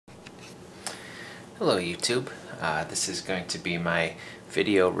Hello YouTube. This is going to be my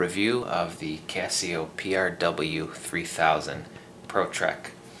video review of the Casio PRW-3000 Pro Trek.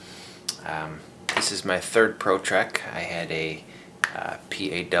 This is my third Pro Trek. I had a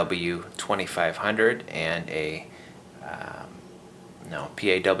PRW-2500 and a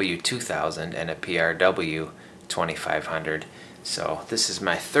PRW-2000 and a PRW-2500. So this is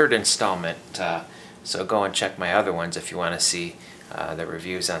my third installment. So go and check my other ones if you want to see the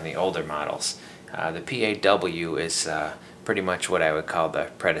reviews on the older models. The PRW is pretty much what I would call the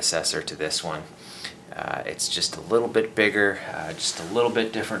predecessor to this one. It's just a little bit bigger, just a little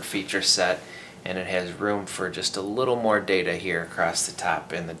bit different feature set, and it has room for just a little more data here across the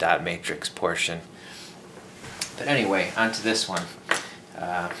top in the dot matrix portion. But anyway, on to this one.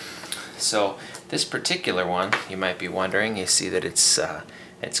 So this particular one, you might be wondering, you see that it's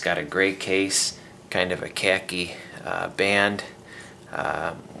got a gray case, kind of a khaki band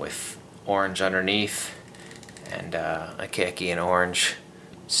with orange underneath, and a khaki and orange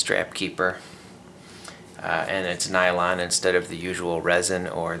strap keeper, and it's nylon instead of the usual resin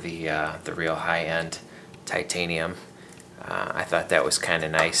or the real high-end titanium. I thought that was kind of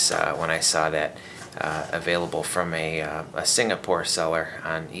nice when I saw that available from a Singapore seller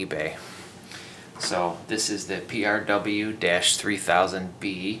on eBay. So this is the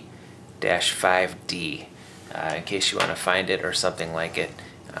PRW-3000B-5D. In case you want to find it or something like it,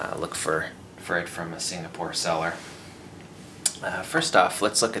 look for it from a Singapore seller. First off,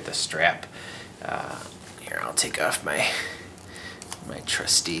 let's look at the strap. Here, I'll take off my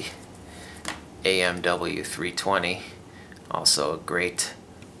trusty AMW 320, also a great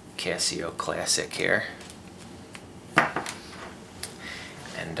Casio classic here.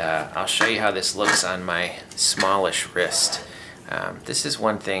 And I'll show you how this looks on my smallish wrist. This is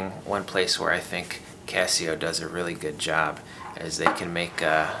one place where I think Casio does a really good job, as they can make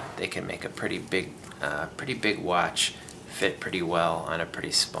a pretty big watch fit pretty well on a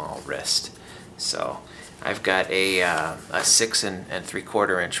pretty small wrist. So I've got a 6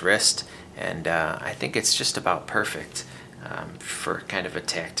 3/4 inch wrist, and I think it's just about perfect for kind of a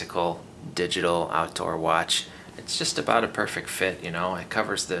tactical digital outdoor watch. It's just about a perfect fit, you know. It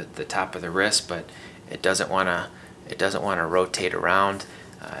covers the top of the wrist, but it doesn't want to rotate around.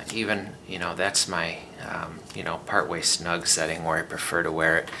 Even, you know, that's my partway snug setting where I prefer to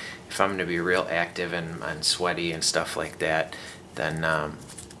wear it. If I'm going to be real active and sweaty and stuff like that, then I'll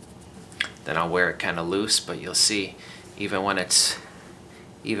wear it kind of loose. But you'll see, even when it's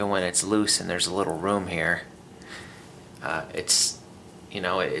loose and there's a little room here, it's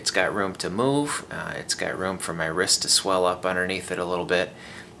got room to move. It's got room for my wrist to swell up underneath it a little bit,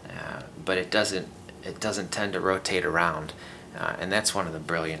 but it doesn't tend to rotate around. And that's one of the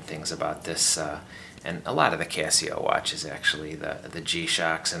brilliant things about this, and a lot of the Casio watches actually, the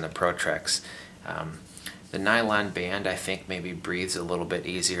G-Shocks and the Pro Treks. The nylon band, I think, maybe breathes a little bit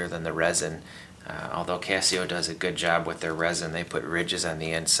easier than the resin. Although Casio does a good job with their resin, they put ridges on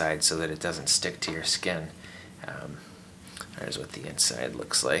the inside so that it doesn't stick to your skin. There's what the inside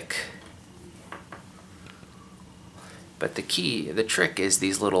looks like. But the trick is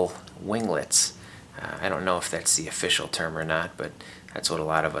these little winglets. I don't know if that's the official term or not, but that's what a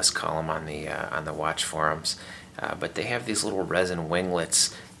lot of us call them on the watch forums. But they have these little resin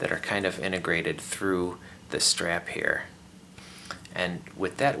winglets that are kind of integrated through the strap here. And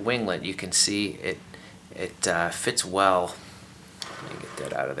with that winglet, you can see it fits well. Let me get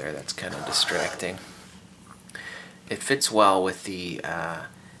that out of there. That's kind of distracting. It fits well with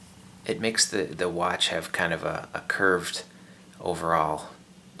it makes the watch have kind of a curved overall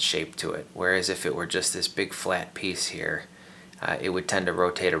shape to it, whereas if it were just this big flat piece here, it would tend to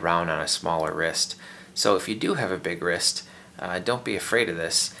rotate around on a smaller wrist. So if you do have a big wrist, don't be afraid of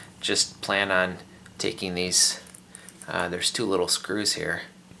this. Just plan on taking these, there's two little screws here.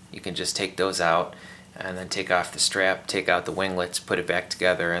 You can just take those out and then take off the strap, take out the winglets, put it back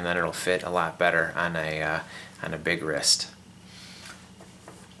together, and then it'll fit a lot better on a big wrist.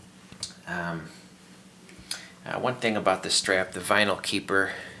 One thing about the strap, the vinyl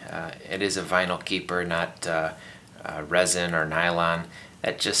keeper, it is a vinyl keeper, not resin or nylon.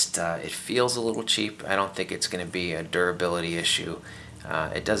 That just, it feels a little cheap. I don't think it's going to be a durability issue.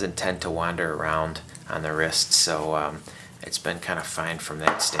 It doesn't tend to wander around on the wrist, so it's been kind of fine from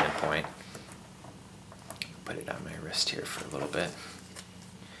that standpoint. Put it on my wrist here for a little bit.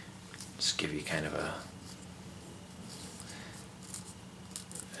 Just give you kind of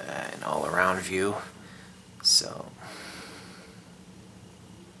an all-around view. So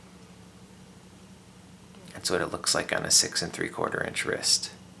that's what it looks like on a 6 3/4 inch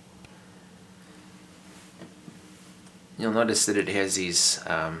wrist. You'll notice that it has these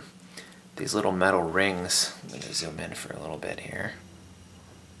these little metal rings. I'm going to zoom in for a little bit here.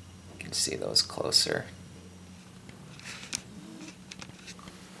 You can see those closer.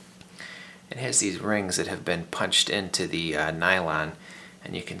 It has these rings that have been punched into the nylon,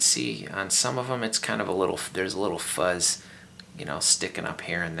 and you can see on some of them it's kind of there's a little fuzz, you know, sticking up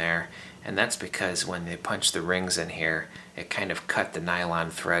here and there, and that's because when they punch the rings in here, it kind of cut the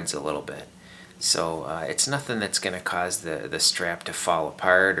nylon threads a little bit. So it's nothing that's going to cause the strap to fall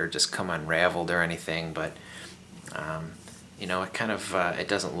apart or just come unraveled or anything, but you know, it kind of it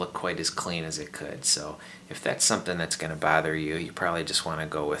doesn't look quite as clean as it could. So if that's something that's going to bother you, you probably just want to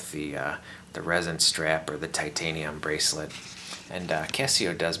go with the resin strap or the titanium bracelet. And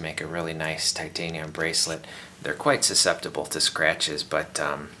Casio does make a really nice titanium bracelet. They're quite susceptible to scratches, but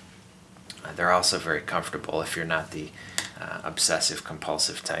they're also very comfortable if you're not the obsessive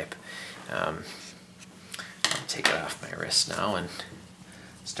compulsive type. I'll take it off my wrist now and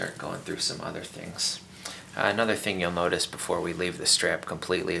start going through some other things. Another thing you'll notice before we leave the strap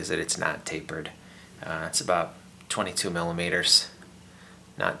completely is that it's not tapered. It's about 22 millimeters,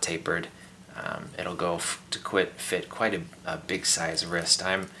 not tapered. It'll go to fit quite a big size wrist.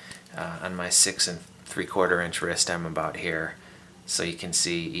 I'm on my 6 3/4 inch wrist. I'm about here, so you can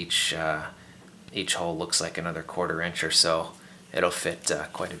see each hole looks like another 1/4 inch or so. It'll fit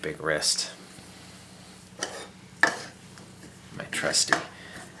quite a big wrist. My trusty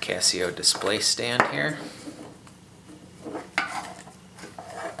Casio display stand here.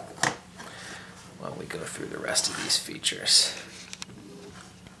 While we go through the rest of these features.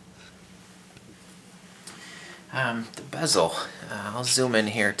 The bezel, I'll zoom in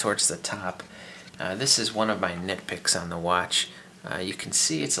here towards the top. This is one of my nitpicks on the watch. You can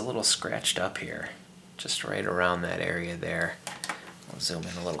see it's a little scratched up here, just right around that area there. I'll zoom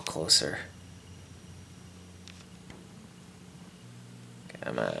in a little closer.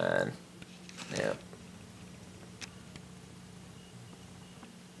 Come on. Yep.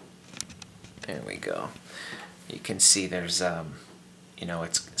 There we go. You can see there's you know,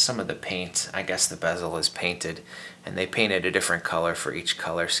 it's some of the paint, I guess the bezel is painted, and they painted a different color for each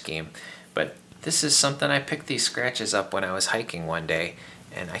color scheme. But this is something, I picked these scratches up when I was hiking one day,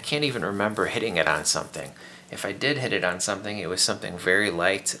 and I can't even remember hitting it on something. If I did hit it on something, it was something very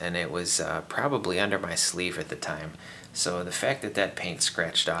light, and it was probably under my sleeve at the time. So the fact that that paint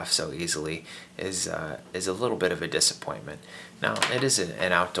scratched off so easily is a little bit of a disappointment. Now, it is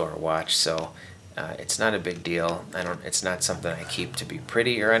an outdoor watch, so it's not a big deal. It's not something I keep to be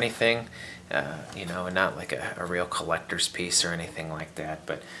pretty or anything, you know, not like a real collector's piece or anything like that,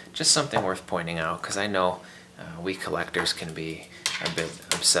 but just something worth pointing out, because I know we collectors can be a bit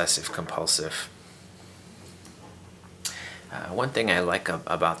obsessive compulsive. One thing I like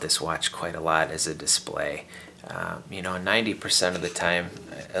about this watch quite a lot is the display. You know, 90% of the time,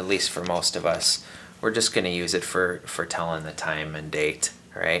 at least for most of us, we're just going to use it for telling the time and date,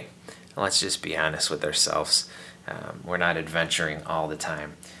 right? And let's just be honest with ourselves. We're not adventuring all the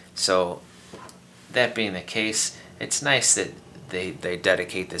time. So that being the case, it's nice that they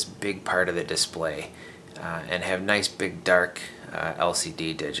dedicate this big part of the display and have nice big dark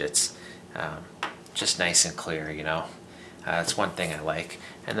LCD digits. Just nice and clear, you know. That's one thing I like.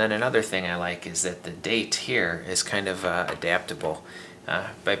 And then another thing I like is that the date here is kind of adaptable.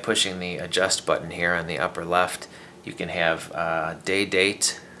 By pushing the adjust button here on the upper left, you can have day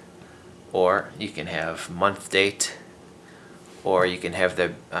date, or you can have month date, or you can have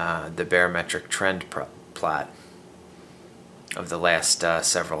the barometric trend plot of the last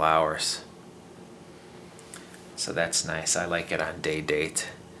several hours. So that's nice. I like it on day date.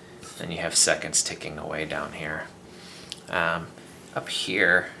 And you have seconds ticking away down here. Up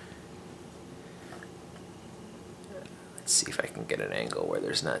here, let's see if I can get an angle where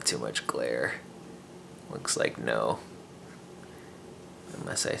there's not too much glare. Looks like no,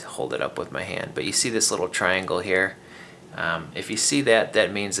 unless I hold it up with my hand. But you see this little triangle here? If you see that,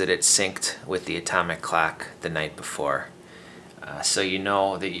 that means that it's synced with the atomic clock the night before. So you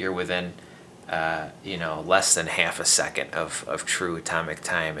know that you're within you know, less than half a second of true atomic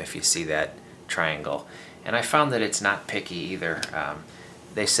time if you see that triangle. And I found that it's not picky either.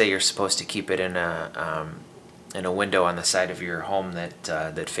 They say you're supposed to keep it in a window on the side of your home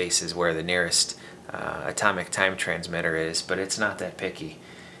that faces where the nearest atomic time transmitter is, but it's not that picky.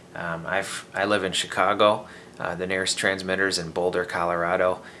 I live in Chicago. The nearest transmitter is in Boulder,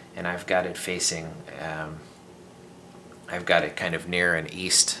 Colorado, and I've got it facing. I've got it kind of near an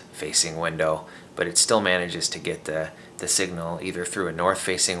east-facing window, but it still manages to get the signal either through a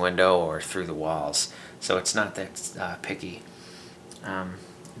north-facing window or through the walls. So it's not that picky.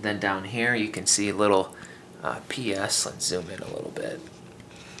 Then down here you can see a little PS. Let's zoom in a little bit.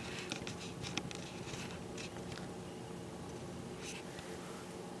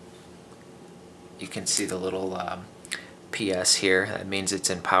 you can see the little PS here. That means it's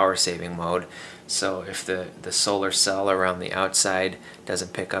in power saving mode. So if the solar cell around the outside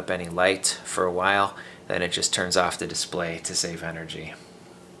doesn't pick up any light for a while, then it just turns off the display to save energy.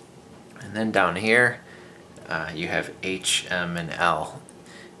 And then down here you have H, M, and L.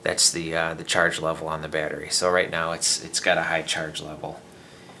 That's the charge level on the battery. So right now it's got a high charge level.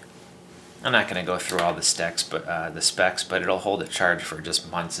 I'm not going to go through all the specs, but it'll hold a charge for just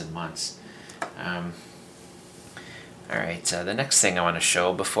months and months. Alright, the next thing I want to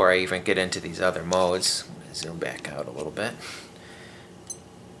show before I even get into these other modes, I'm going to zoom back out a little bit.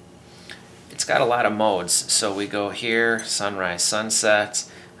 It's got a lot of modes, so we go here, sunrise, sunset,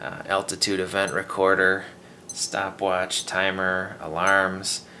 altitude event recorder, stopwatch, timer,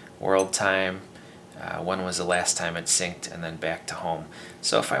 alarms, world time, when was the last time it synced, and then back to home.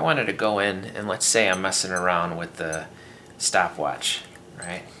 So if I wanted to go in, and let's say I'm messing around with the stopwatch,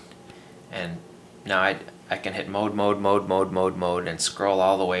 right? And now I can hit mode, and scroll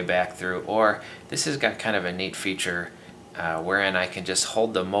all the way back through, or this has got kind of a neat feature wherein I can just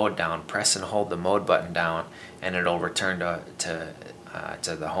hold the mode down, press and hold the mode button down, and it'll return to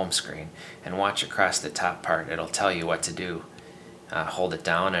the home screen. And watch across the top part, it'll tell you what to do. Hold it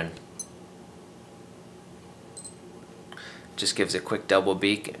down and just gives a quick double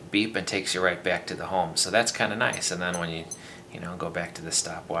beep and takes you right back to the home. So that's kind of nice. And then when you go back to the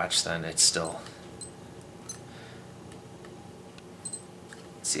stopwatch, then it's still.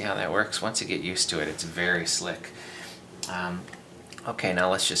 See how that works? Once you get used to it, it's very slick. Okay, now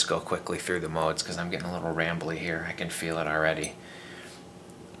let's just go quickly through the modes because I'm getting a little rambly here. I can feel it already.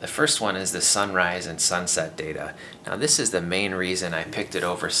 The first one is the sunrise and sunset data. Now this is the main reason I picked it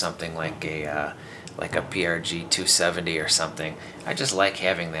over something like a PRW-3000 or something. I just like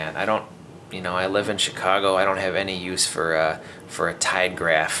having that. I don't, I live in Chicago. I don't have any use for a tide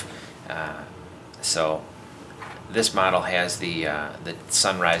graph. So this model has the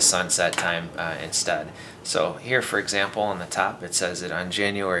sunrise sunset time instead. So here, for example, on the top it says that on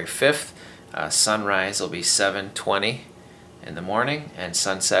January 5th, sunrise will be 7:20 in the morning and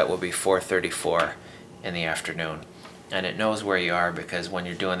sunset will be 4:34 in the afternoon. And it knows where you are because when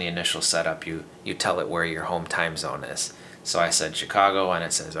you're doing the initial setup, you tell it where your home time zone is. So I said Chicago, and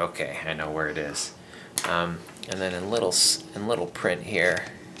it says okay, I know where it is. And then in little print here,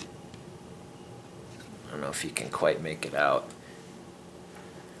 I don't know if you can quite make it out.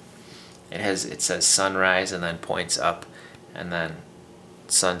 It says sunrise and then points up, and then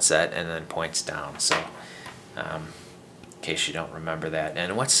sunset and then points down. So in case you don't remember that.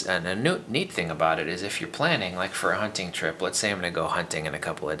 And a neat thing about it is if you're planning, like for a hunting trip, let's say I'm going to go hunting in a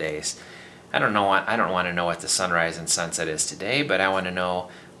couple of days. I don't want to know what the sunrise and sunset is today, but I want to know,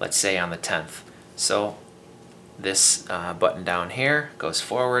 let's say on the 10th. So this button down here goes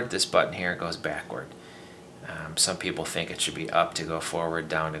forward, this button here goes backward. Some people think it should be up to go forward,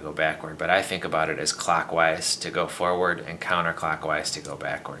 down to go backward, but I think about it as clockwise to go forward and counterclockwise to go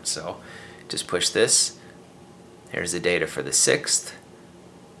backward. So just push this. Here's the data for the 6th,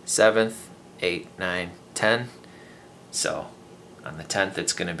 7th, 8, 9, 10. So on the 10th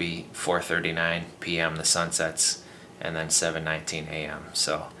it's going to be 4:39 p.m. the sun sets, and then 7:19 a.m.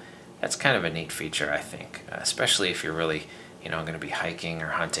 So that's kind of a neat feature, I think, especially if you're really going to be hiking or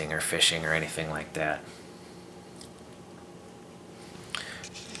hunting or fishing or anything like that.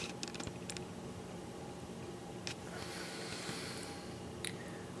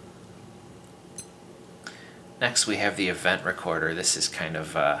 Next we have the event recorder. This is kind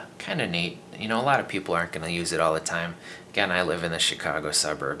of neat. A lot of people aren't going to use it all the time. Again, I live in the Chicago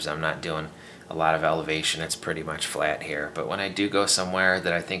suburbs. I'm not doing a lot of elevation. It's pretty much flat here. But when I do go somewhere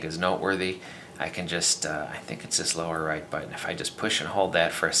that I think is noteworthy, I can just, I think it's this lower right button. If I just push and hold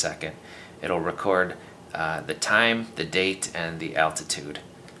that for a second, it'll record the time, the date, and the altitude.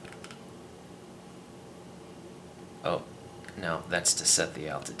 Oh, no, that's to set the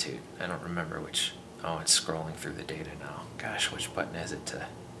altitude. I don't remember which. Oh, it's scrolling through the data now. Gosh, which button is it to?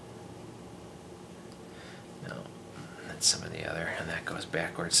 No, that's some of the other, and that goes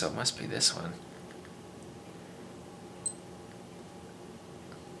backwards, so it must be this one.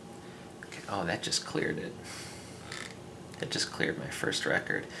 Okay. Oh, that just cleared it. That just cleared my first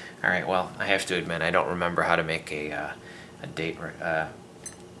record. All right, well, I have to admit, I don't remember how to make a date.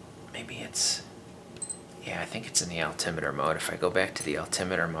 Maybe it's, yeah, I think it's in the altimeter mode. If I go back to the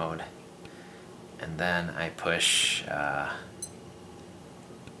altimeter mode, and then I push, no,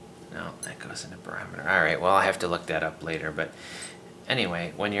 that goes into barometer. All right, well, I'll have to look that up later. But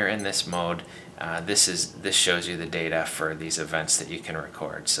anyway, when you're in this mode, this shows you the data for these events that you can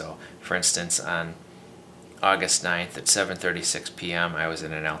record. So, for instance, on August 9th at 7:36 p.m. I was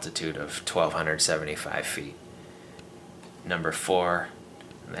at an altitude of 1,275 feet. Number 4,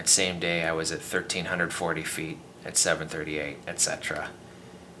 on that same day I was at 1,340 feet at 7:38, etc.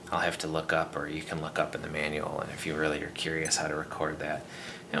 I'll have to look up, or you can look up in the manual, and if you really are curious how to record that.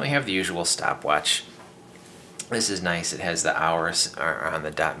 And we have the usual stopwatch. This is nice. It has the hours on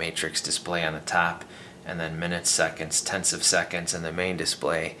the dot matrix display on the top, and then minutes, seconds, tenths of seconds in the main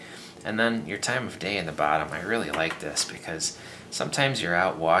display, and then your time of day in the bottom. I really like this because sometimes you're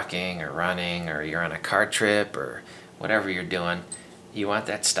out walking or running, or you're on a car trip or whatever you're doing. You want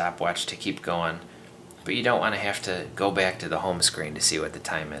that stopwatch to keep going, but you don't want to have to go back to the home screen to see what the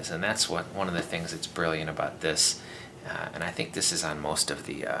time is. And that's one of the things that's brilliant about this. And I think this is on most of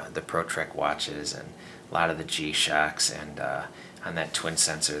the ProTrek watches and a lot of the G-Shocks, and on that twin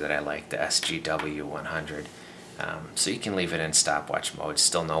sensor that I like, the SGW-100. So you can leave it in stopwatch mode,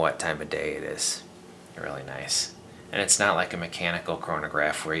 still know what time of day it is. Really nice. And it's not like a mechanical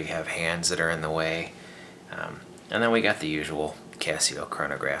chronograph where you have hands that are in the way. And then we got the usual Casio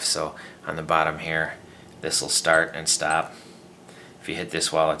chronograph. So on the bottom here, this will start and stop. If you hit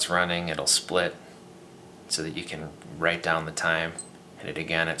this while it's running, it'll split so that you can write down the time. Hit it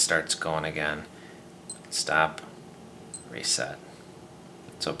again, it starts going again. Stop, reset.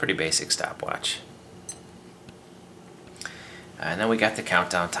 So a pretty basic stopwatch. And then we got the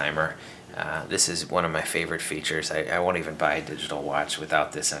countdown timer. This is one of my favorite features. I won't even buy a digital watch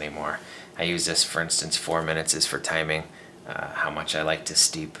without this anymore. I use this, for instance, 4 minutes is for timing how much I like to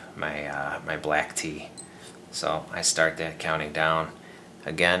steep my, my black tea. So I start that counting down.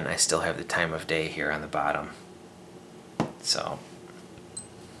 Again, I still have the time of day here on the bottom. So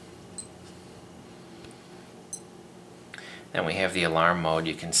then we have the alarm mode.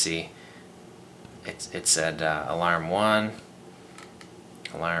 You can see it said alarm 1,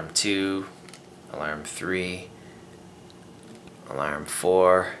 alarm 2, alarm 3, alarm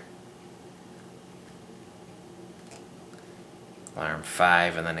 4, alarm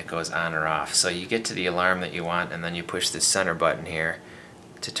 5, and then it goes on or off. So you get to the alarm that you want, and then you push this center button here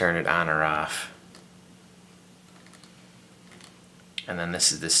to turn it on or off. And then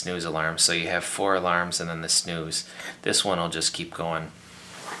this is the snooze alarm. So you have 4 alarms and then the snooze. This one will just keep going.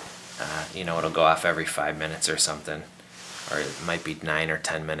 You know, it'll go off every 5 minutes or something, or it might be 9 or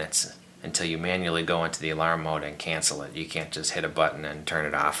 10 minutes until you manually go into the alarm mode and cancel it. You can't just hit a button and turn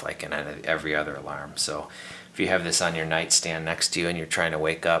it off like in every other alarm. So if you have this on your nightstand next to you and you're trying to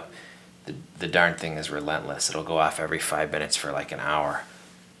wake up, the darn thing is relentless. It'll go off every 5 minutes for like an hour.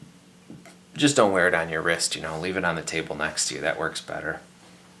 Just don't wear it on your wrist, you know, leave it on the table next to you. That works better.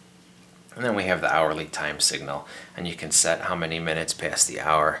 And then we have the hourly time signal, and you can set how many minutes past the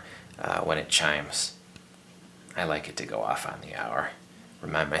hour when it chimes. I like it to go off on the hour.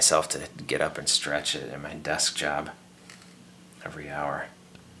 Remind myself to get up and stretch it in my desk job every hour.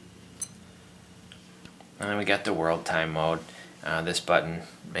 And then we got the world time mode. This button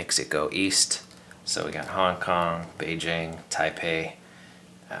makes it go east. So we got Hong Kong, Beijing, Taipei.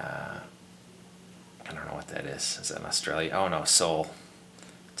 I don't know what that is. Is that in Australia? Oh no, Seoul,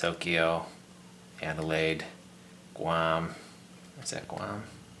 Tokyo, Adelaide, Guam. Is that Guam?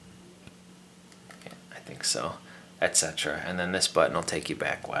 Yeah, I think so. Etc. And then this button will take you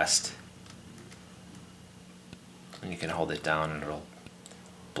back west. And you can hold it down and it'll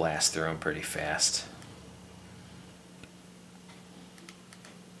blast through them pretty fast.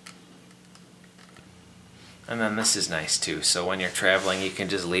 And then this is nice too. So when you're traveling, you can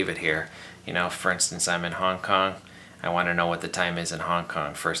just leave it here. You know, for instance, I'm in Hong Kong. I want to know what the time is in Hong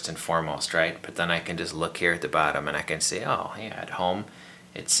Kong first and foremost, right? But then I can just look here at the bottom and I can say, oh, yeah, at home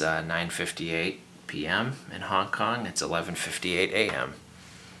it's 9:58 p.m. in Hong Kong. It's 11:58 a.m.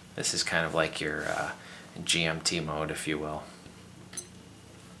 This is kind of like your GMT mode, if you will.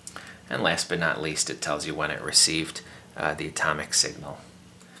 And last but not least, it tells you when it received the atomic signal.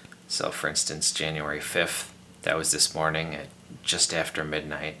 So for instance, January 5th, that was this morning at just after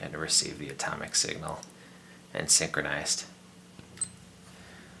midnight, and it received the atomic signal and synchronized.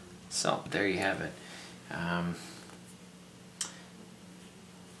 So there you have it.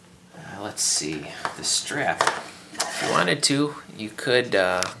 Let's see, the strap. If you wanted to, you could,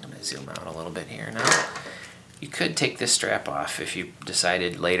 I'm going to zoom out a little bit here now. You could take this strap off if you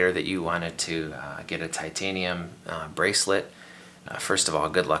decided later that you wanted to get a titanium bracelet. First of all,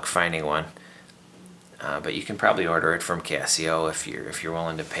 good luck finding one. But you can probably order it from Casio if you're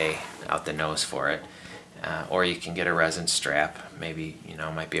willing to pay out the nose for it, or you can get a resin strap. Maybe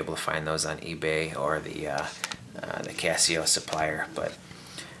might be able to find those on eBay or the Casio supplier. But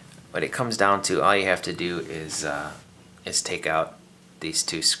what it comes down to, all you have to do is take out these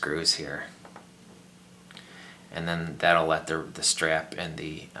 2 screws here, and then that'll let the strap and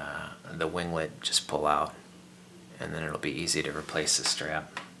the winglet just pull out, and then it'll be easy to replace the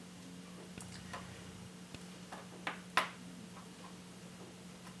strap.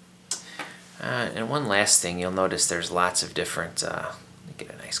 And one last thing, you'll notice there's lots of different, let me get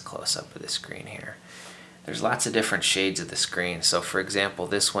a nice close-up of the screen here. There's lots of different shades of the screen. So for example,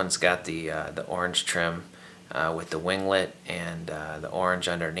 this one's got the orange trim with the winglet and the orange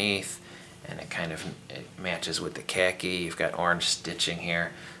underneath, and it matches with the khaki. You've got orange stitching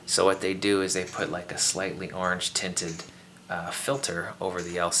here. So what they do is they put like a slightly orange tinted filter over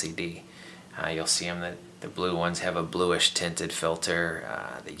the LCD. You'll see them that the blue ones have a bluish tinted filter,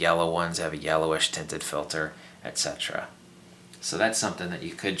 the yellow ones have a yellowish tinted filter, etc. So that's something that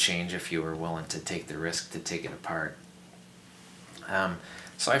you could change if you were willing to take the risk to take it apart.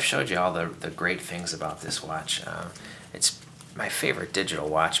 So I've showed you all the great things about this watch. It's my favorite digital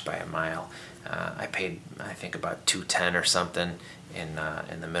watch by a mile. I paid, I think, about $210 or something in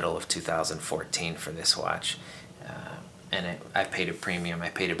the middle of 2014 for this watch. And I paid a premium. I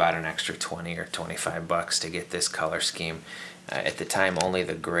paid about an extra 20 or 25 bucks to get this color scheme. At the time, only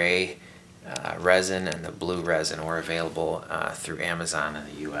the gray resin and the blue resin were available through Amazon in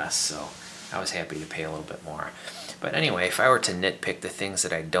the US, so I was happy to pay a little bit more. But anyway, if I were to nitpick the things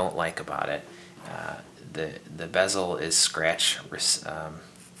that I don't like about it, the bezel is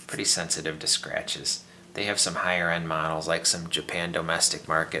pretty sensitive to scratches. They have some higher end models, like some Japan domestic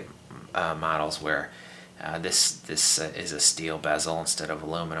market models, where this is a steel bezel instead of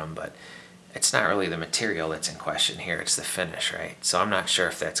aluminum, but it's not really the material that's in question here, it's the finish, right? So I'm not sure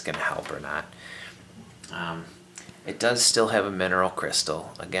if that's going to help or not. It does still have a mineral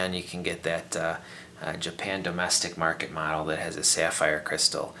crystal. Again, you can get that Japan domestic market model that has a sapphire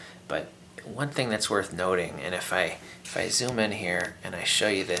crystal. But one thing that's worth noting, and if I zoom in here and I show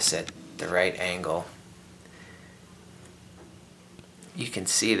you this at the right angle, you can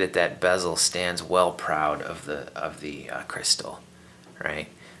see that bezel stands well proud of the crystal, right?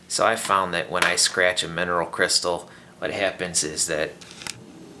 So I found that when I scratch a mineral crystal, what happens is that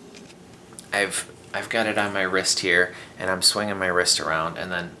I've got it on my wrist here, and I'm swinging my wrist around,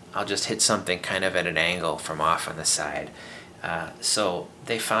 and then I'll just hit something kind of at an angle from off on the side. So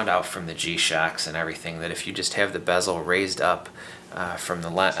they found out from the G-Shocks and everything that if you just have the bezel raised up from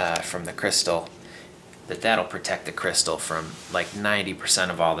the crystal, that'll protect the crystal from like 90%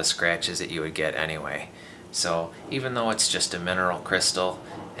 of all the scratches that you would get anyway. So even though it's just a mineral crystal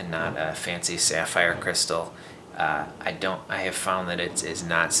and not a fancy sapphire crystal, I have found that it is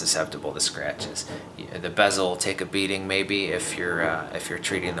not susceptible to scratches. The bezel will take a beating maybe if you're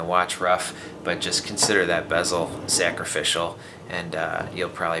treating the watch rough, but just consider that bezel sacrificial, and you'll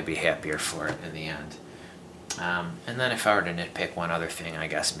probably be happier for it in the end. And then if I were to nitpick one other thing, I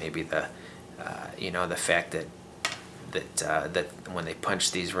guess maybe the fact that when they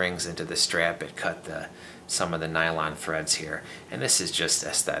punched these rings into the strap, it cut some of the nylon threads here. And this is just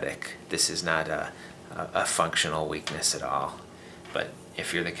aesthetic. This is not a functional weakness at all. But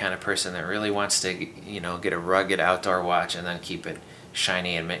if you're the kind of person that really wants to, get a rugged outdoor watch and then keep it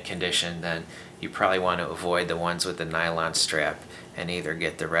shiny and mint condition, then you probably want to avoid the ones with the nylon strap and either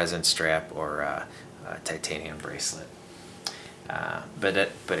get the resin strap or a titanium bracelet.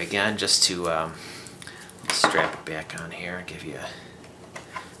 But again, just to strap it back on here and give you a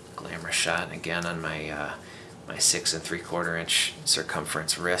glamour shot, and again on my 6 3/4 inch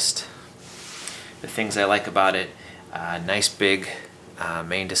circumference wrist. The things I like about it: nice big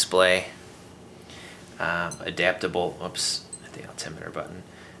main display, adaptable. Oops, hit the altimeter button.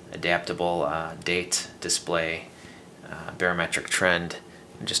 Adaptable date display, barometric trend.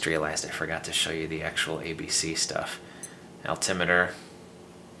 I just realized I forgot to show you the actual ABC stuff. Altimeter.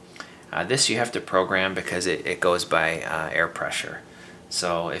 This you have to program because it goes by air pressure.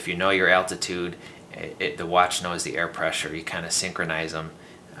 So if you know your altitude, the watch knows the air pressure. You kind of synchronize them,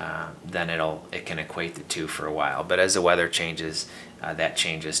 then it can equate the two for a while. But as the weather changes, that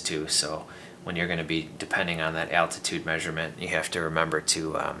changes too. So when you're going to be depending on that altitude measurement, you have to remember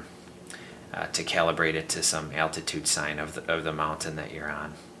to calibrate it to some altitude sign of the mountain that you're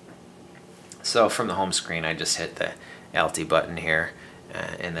on. So from the home screen, I just hit the Alti button here,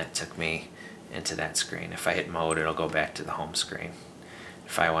 and that took me into that screen. If I hit mode, it'll go back to the home screen.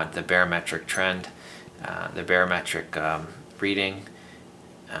 If I want the barometric trend, the barometric reading,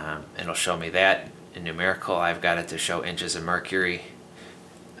 it'll show me that in numerical. I've got it to show inches of mercury.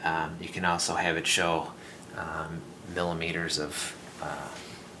 You can also have it show millimeters of,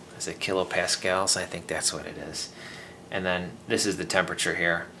 is it kilopascals? I think that's what it is. And then this is the temperature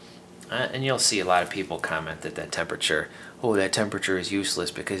here. And you'll see a lot of people comment that temperature oh, that temperature is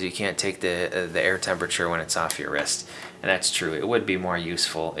useless because you can't take the air temperature when it's off your wrist. And that's true. It would be more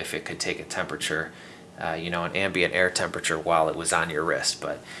useful if it could take a temperature, you know, an ambient air temperature while it was on your wrist.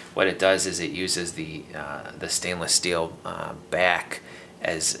 But what it does is it uses the stainless steel back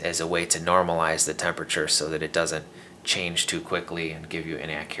as a way to normalize the temperature so that it doesn't change too quickly and give you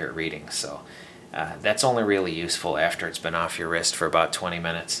inaccurate readings. So that's only really useful after it's been off your wrist for about 20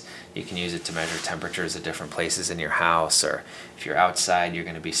 minutes. You can use it to measure temperatures at different places in your house, or if you're outside, you're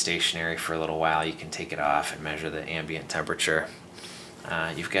going to be stationary for a little while, you can take it off and measure the ambient temperature.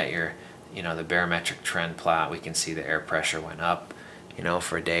 You've got your, you know, the barometric trend plot. We can see the air pressure went up, you know,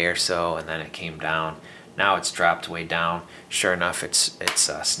 for a day or so, and then it came down. Now it's dropped way down. Sure enough, it's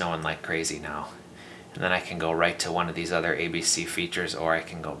snowing like crazy now. And then I can go right to one of these other ABC features, or I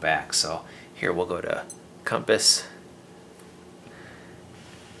can go back. So here we'll go to compass,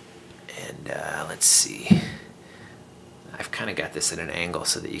 and let's see. I've kind of got this at an angle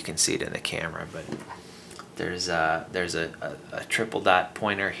so that you can see it in the camera, but there's a triple dot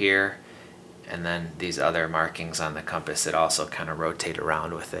pointer here, and then these other markings on the compass that also kind of rotate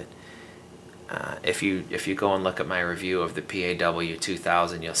around with it. If you go and look at my review of the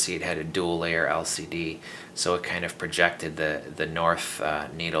PRW-3000, you'll see it had a dual layer LCD, so it kind of projected the north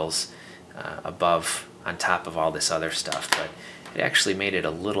needles above, on top of all this other stuff, but it actually made it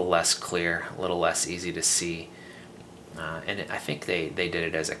a little less clear, a little less easy to see. And I think they did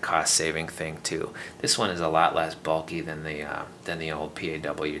it as a cost-saving thing too. This one is a lot less bulky than the old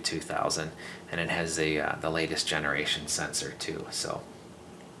PRW-3000, and it has the latest generation sensor too. So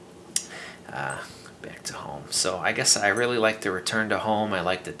back to home. So I guess I really like the return to home. I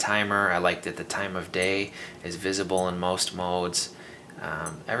like the timer. I like that the time of day is visible in most modes.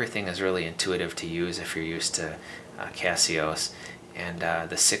 Everything is really intuitive to use if you're used to Casios, and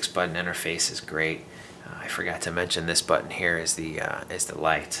the 6-button interface is great. I forgot to mention this button here is the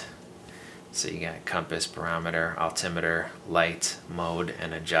light. So you got compass, barometer, altimeter, light, mode,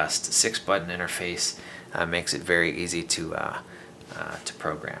 and adjust. The 6-button interface makes it very easy to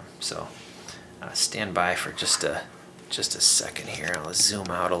program. So stand by for just a second here. I'll zoom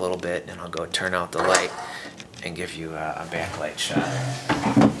out a little bit, and I'll go turn out the light and give you a backlight shot.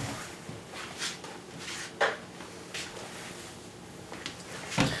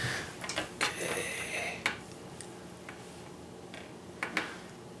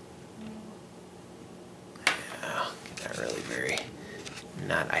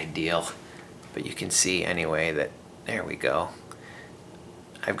 Not ideal, but you can see anyway that there we go.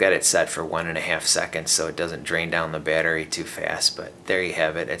 I've got it set for 1.5 seconds so it doesn't drain down the battery too fast, but there you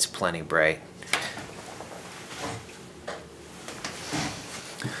have it. It's plenty bright.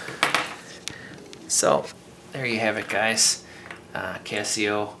 So there you have it, guys.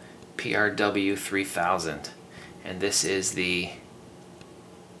 Casio PRW-3000, and this is the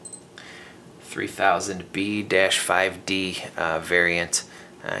 3000B-5D variant,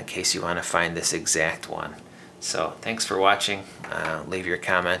 in case you want to find this exact one. So thanks for watching. Leave your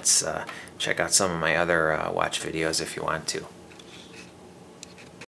comments. Check out some of my other watch videos if you want to.